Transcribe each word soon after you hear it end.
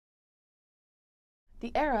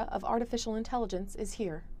The era of artificial intelligence is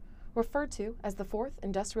here. Referred to as the Fourth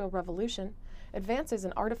Industrial Revolution, advances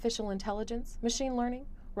in artificial intelligence, machine learning,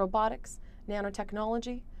 robotics,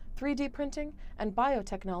 nanotechnology, 3D printing, and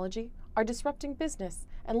biotechnology are disrupting business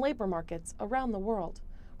and labor markets around the world,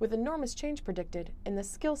 with enormous change predicted in the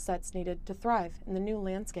skill sets needed to thrive in the new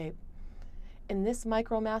landscape. In this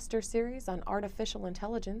MicroMasters series on artificial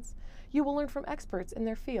intelligence, you will learn from experts in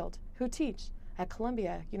their field who teach at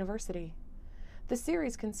Columbia University. The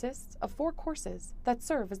series consists of 4 courses that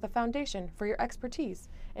serve as the foundation for your expertise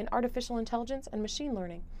in artificial intelligence and machine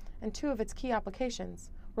learning, and 2 of its key applications,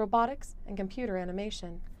 robotics and computer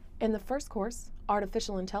animation. In the first course,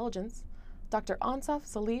 Artificial Intelligence, Dr. Ansaf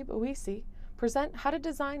Salib Ouisi present how to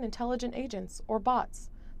design intelligent agents or bots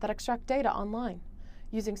that extract data online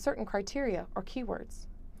using certain criteria or keywords.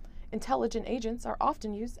 Intelligent agents are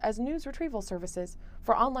often used as news retrieval services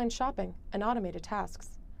for online shopping and automated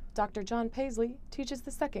tasks. Dr. John Paisley teaches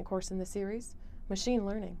the second course in the series, Machine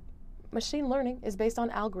Learning. Machine learning is based on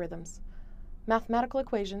algorithms, mathematical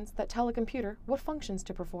equations that tell a computer what functions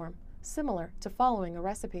to perform, similar to following a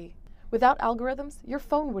recipe. Without algorithms, your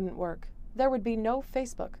phone wouldn't work. There would be no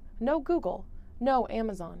Facebook, no Google, no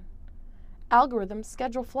Amazon. Algorithms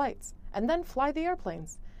schedule flights and then fly the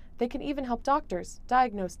airplanes. They can even help doctors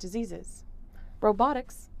diagnose diseases.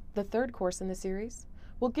 Robotics, the third course in the series,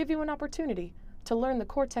 will give you an opportunity to learn the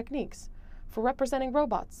core techniques for representing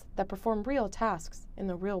robots that perform real tasks in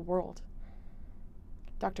the real world.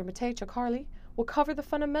 Dr. Matej Chakarli will cover the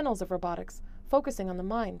fundamentals of robotics, focusing on the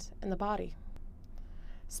mind and the body.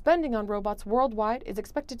 Spending on robots worldwide is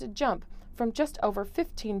expected to jump from just over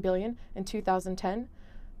 $15 billion in 2010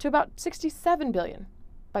 to about $67 billion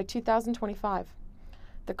by 2025.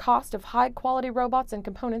 The cost of high-quality robots and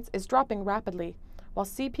components is dropping rapidly, while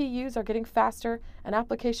CPUs are getting faster and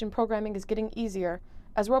application programming is getting easier.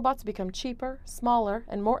 As robots become cheaper, smaller,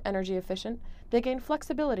 and more energy efficient, they gain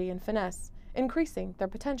flexibility and finesse, increasing their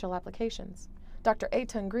potential applications. Dr.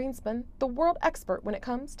 Eitan Greenspan, the world expert when it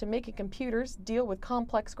comes to making computers deal with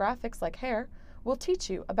complex graphics like hair, will teach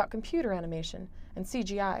you about computer animation and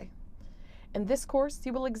CGI. In this course,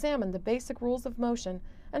 you will examine the basic rules of motion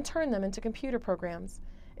and turn them into computer programs,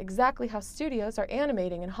 exactly how studios are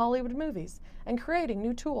animating in Hollywood movies and creating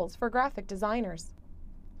new tools for graphic designers.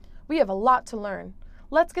 We have a lot to learn.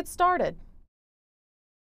 Let's get started!